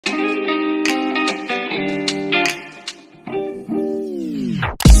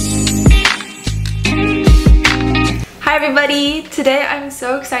everybody! Today I'm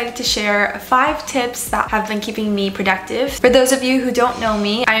so excited to share 5 tips that have been keeping me productive. For those of you who don't know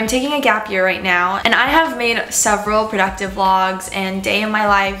me, I am taking a gap year right now and I have made several productive vlogs and day in my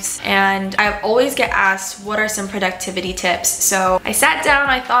lives, and I always get asked what are some productivity tips. So I sat down,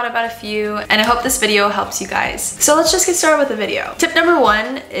 I thought about a few, and I hope this video helps you guys. So let's just get started with the video. Tip number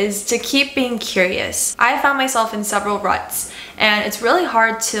 1 is to keep being curious. I found myself in several ruts, and it's really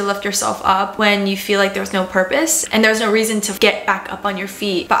hard to lift yourself up when you feel like there's no purpose and there's no reason to get back up on your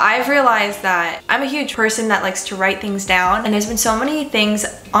feet. But I've realized that I'm a huge person that likes to write things down, and there's been so many things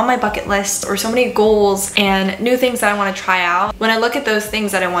on my bucket list or so many goals and new things that I want to try out. When I look at those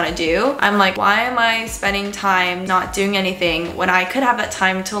things that I want to do, I'm like, why am I spending time not doing anything when I could have that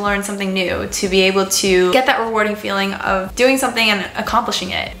time to learn something new, to be able to get that rewarding feeling of doing something and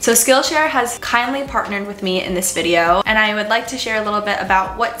accomplishing it. So Skillshare has kindly partnered with me in this video, and I would like to share a little bit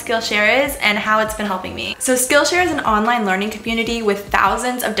about what Skillshare is and how it's been helping me. So Skillshare is an online learning community with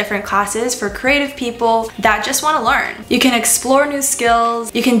thousands of different classes for creative people that just want to learn. You can explore new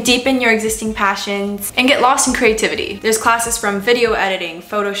skills, you can deepen your existing passions, and get lost in creativity. There's classes from video editing,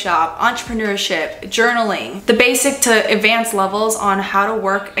 Photoshop, entrepreneurship, journaling, the basic to advanced levels on how to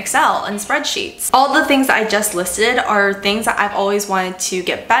work Excel and spreadsheets. All the things that I just listed are things that I've always wanted to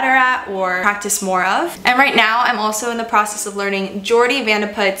get better at or practice more of. And right now I'm also in the process of learning Jordy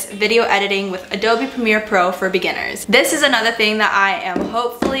Vandeput's video editing with Adobe Premiere Pro for beginners. This is another thing that I am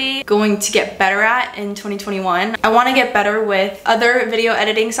hopefully going to get better at in 2021. I want to get better with other video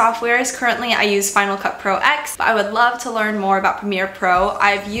editing softwares. Currently I use Final Cut Pro X, but I would love to learn more about Premiere Pro.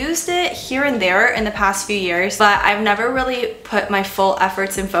 I've used it here and there in the past few years, but I've never really put my full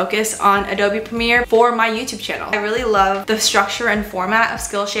efforts and focus on Adobe Premiere for my YouTube channel. I really love the structure and format of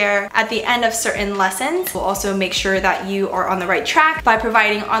Skillshare. At the end of certain lessons, we'll also make sure that you are on the right track by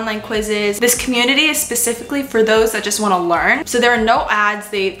providing online quizzes. This community is specifically for those that just want to learn. So there are no ads.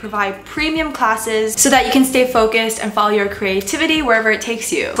 They provide premium classes so that you can stay focused and follow your creativity wherever it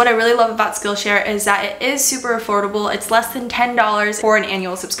takes you. What I really love about Skillshare is that it is super affordable. It's less than $10 for an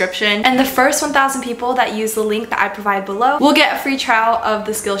annual subscription. And the first 1,000 people that use the link that I provide below will get a free trial of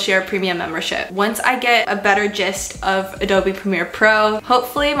the Skillshare premium membership. Once I get a better gist of Adobe Premiere Pro,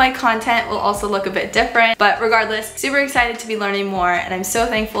 hopefully my content will also look a bit different. But regardless, super excited to be learning more, and I'm so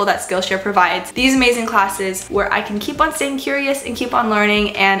thankful that Skillshare provides these amazing classes where I can keep on staying curious and keep on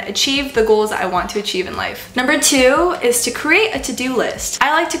learning and achieve the goals that I want to achieve in life. Number 2 is to create a to-do list.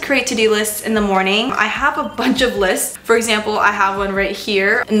 I like to create to-do lists in the morning. I have a bunch of lists. For example, I have one right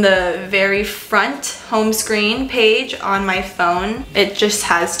here in the very front home screen page on my phone. It just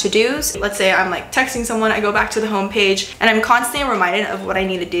has to-dos. Let's say I'm like texting someone, I go back to the home page and I'm constantly reminded of what I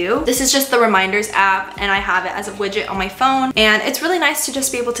need to do. This is just the reminders app, and I have it as a widget on my phone, and it's really nice to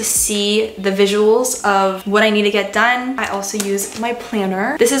just be able to see the visuals of what I need to get done. I also use my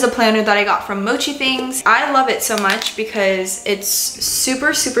planner. This is a planner that I got from Mochi Things. I love it so much because it's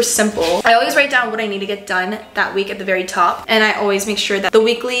super simple. I always write down what I need to get done that week at the very top, and I always make sure that the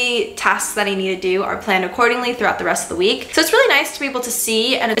weekly tasks that I need to do are planned accordingly throughout the rest of the week. So it's really nice to be able to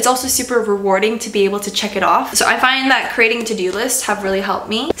see, and it's also super rewarding to be able to check it off. So I find that creating to-do lists have really helped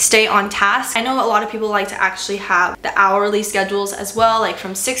me stay on task. I know a lot of people like to actually have the hourly schedules as well, like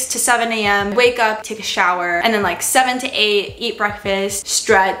from 6 to 7 a.m. wake up, take a shower, and then like 7 to 8 eat breakfast,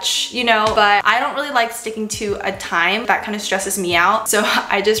 stretch, you know, but I don't really like sticking to a time. That kind of stresses me out. So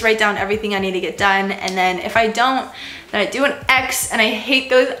I just write down everything I need to get done, and then if I don't, then I do an X, and I hate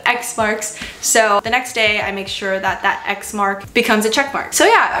those X marks. So the next day I make sure that that X mark becomes a check mark. So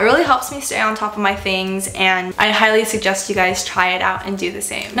yeah, it really helps me stay on top of my things, and I highly suggest you guys try it out and do the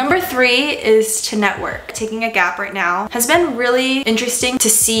same. Number 3 is to network. Taking a gap right now has been really interesting to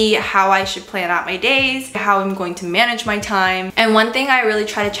see how I should plan out my days, how I'm going to manage my time. And one thing I really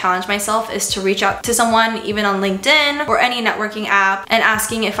try to challenge myself is to reach out to someone, even on LinkedIn or any networking app, and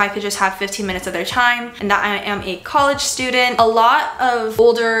asking if I could just have 15 minutes of their time, and that I am a college student. A lot of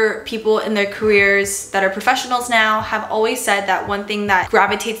older people in their careers that are professionals now have always said that one thing that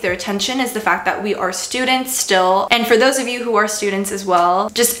gravitates their attention is the fact that we are students still. And for those of you who are students as well,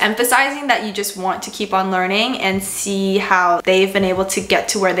 just emphasizing that you just want to keep on learning and see how they've been able to get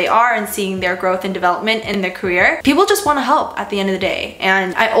to where they are and seeing their growth and development in their career. People just want to help at the end of the day.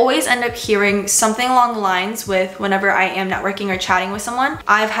 And I always end up hearing something along the lines with whenever I am networking or chatting with someone.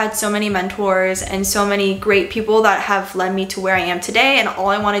 I've had so many mentors and so many great people that have led me to where I am today, and all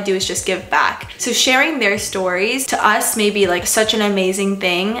I want to do is just give back. So sharing their stories to us may be like such an amazing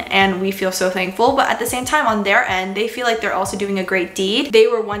thing, and we feel so thankful, but at the same time on their end, they feel like they're also doing a great deed. They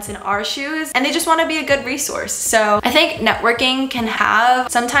were once in our shoes and they just want to be a good resource. So I think networking can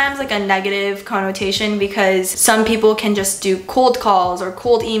have sometimes like a negative connotation because some people can just do cold calls or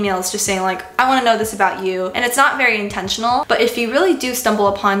cold emails just saying like, I want to know this about you, and it's not very intentional. But if you really do stumble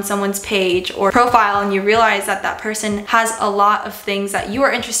upon someone's page or profile and you realize that that person has a lot of things that you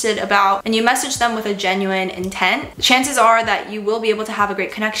are interested about and you message them with a genuine intent, chances are that you will be able to have a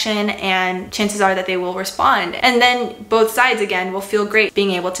great connection, and chances are that they will respond, and then both sides again will feel great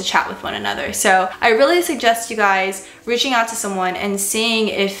being able to chat with one another. So I really suggest you guys reaching out to someone and seeing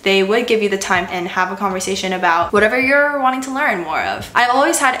if they would give you the time and have a conversation about whatever you're wanting to learn more of. I've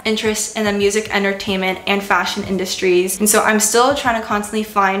always had interest in the music, entertainment, and fashion industries, and so I'm still trying to constantly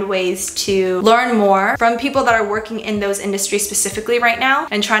find ways to learn more from people that are working in those industries specifically right now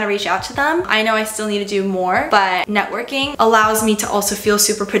and trying to reach out to them. I know I still need to do more, but networking allows me to also feel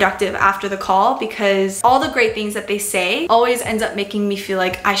super productive after the call, because all the great things that they say always ends up making me feel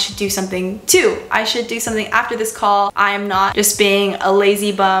like I should do something too. I should do something after this call. I am not just being a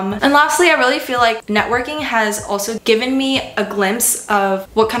lazy bum. And lastly, I really feel like networking has also given me a glimpse of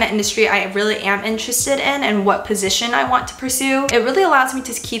what kind of industry I really am interested in and what position I want to pursue. It really allows me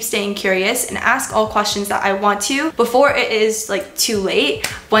to keep staying curious and ask all questions that I want to before it is like too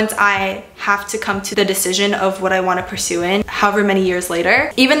late, once I have to come to the decision of what I want to pursue in however many years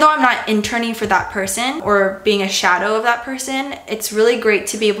later. Even though I'm not interning for that person or being a shadow of that person, it's really great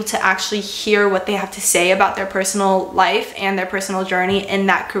to be able to actually hear what they have to say about their personal life and their personal journey in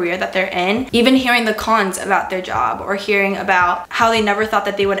that career that they're in. Even hearing the cons about their job or hearing about how they never thought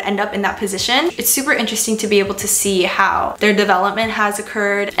that they would end up in that position. It's super interesting to be able to see how their development has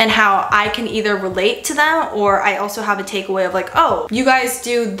occurred and how I can either relate to them, or I also have a takeaway of like, oh, you guys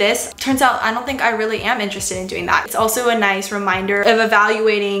do this. Turns out I don't think I really am interested in doing that. It's also a nice reminder of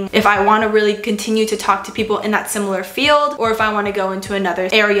evaluating if I want to really continue to talk to people in that similar field, or if I want to go into another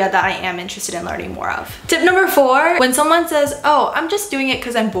area that I am interested in learning more of. Tip number 4, when someone says, oh, I'm just doing it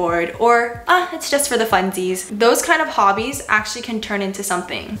because I'm bored, or it's just for the funsies, those kind of hobbies actually can turn into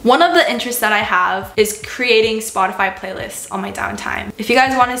something. One of the interests that I have is creating Spotify playlists on my downtime. If you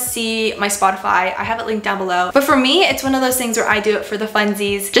guys want to see my Spotify, I have it linked down below. But for me, it's one of those things where I do it for the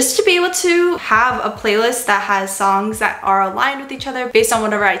funsies, just to be able to have a playlist that has songs that are aligned with each other based on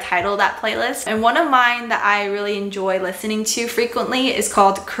whatever I title that playlist. And one of mine that I really enjoy listening to frequently is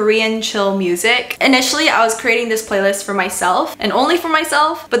called Korean chill music. Initially, I was creating this playlist for myself and only for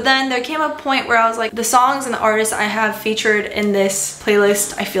myself, but then there came a point where I was like, the songs and the artists I have featured in this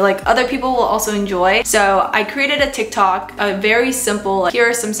playlist, I feel like other people will also enjoy. So I created a TikTok, a very simple, like, here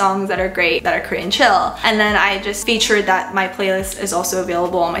are some songs that are great that are Korean chill. And then I just featured that my playlist is also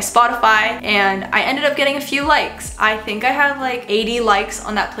available on my Spotify, and I ended up getting a few likes. I think I have like 80 likes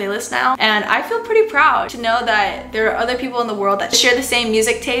on that playlist now, and I feel pretty proud to know that there are other people in the world that share the same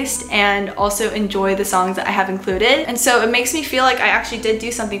music taste and also enjoy the songs that I have included. And so it makes me feel like I actually did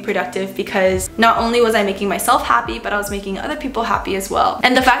do something productive, because not only was I making myself happy, but I was making other people happy as well.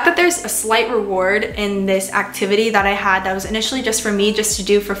 And the fact that there's a slight reward in this activity that I had that was initially just for me, just to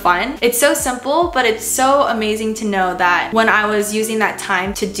do for fun. It's so simple, but it's so amazing to know that when I was using that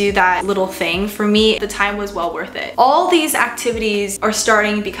time to do that little thing, for me, the time was well worth it. All these activities are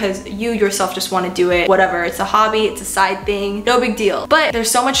starting because you yourself just want to do it. Whatever, it's a hobby, it's a side thing, no big deal. But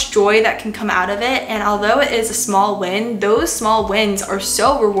there's so much joy that can come out of it, and although it is a small win, those small wins are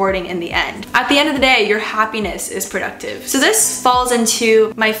so rewarding in the end. At the end of the day, your happiness is productive. So this falls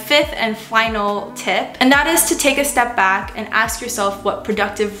into my 5th and final tip, and that is to take a step back and ask yourself what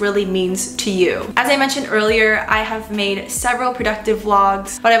productive really means to you. As I mentioned earlier, I have made several productive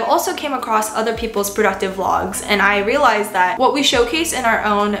vlogs, but I've also came across other people's productive vlogs, and I realized that what we showcase in our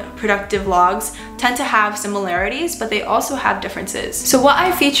own productive vlogs tend to have similarities, but they also have differences. So what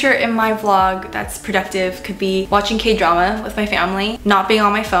I feature in my vlog that's productive could be watching K-drama with my family, not being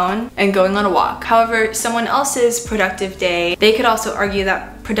on my phone, and going on a walk. However, someone else's productive day, they could also argue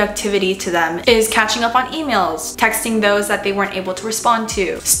that productivity to them is catching up on emails, texting those that they weren't able to respond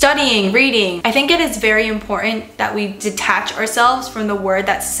to, studying, reading. I think it is very important that we detach ourselves from the word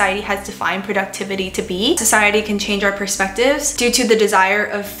that society has defined productivity to be. Society can change our perspectives due to the desire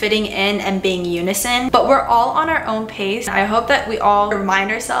of fitting in and being unison, but we're all on our own pace. I hope that we all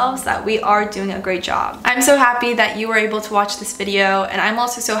remind ourselves that we are doing a great job. I'm so happy that you were able to watch this video, and I'm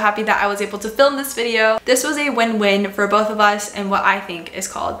also so happy that I was able to film this video. This was a win-win for both of us and what I think is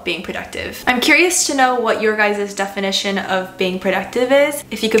called being productive. I'm curious to know what your guys' definition of being productive is.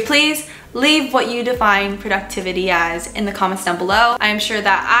 If you could please leave what you define productivity as in the comments down below. I am sure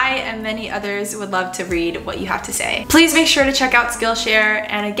that I and many others would love to read what you have to say. Please make sure to check out Skillshare,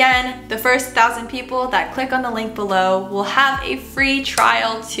 and again, the first 1,000 people that click on the link below will have a free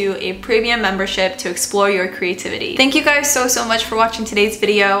trial to a premium membership to explore your creativity. Thank you guys so much for watching today's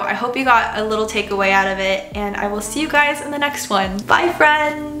video. I hope you got a little takeaway out of it, and I will see you guys in the next one. Bye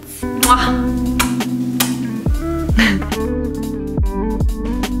friends! Mwah.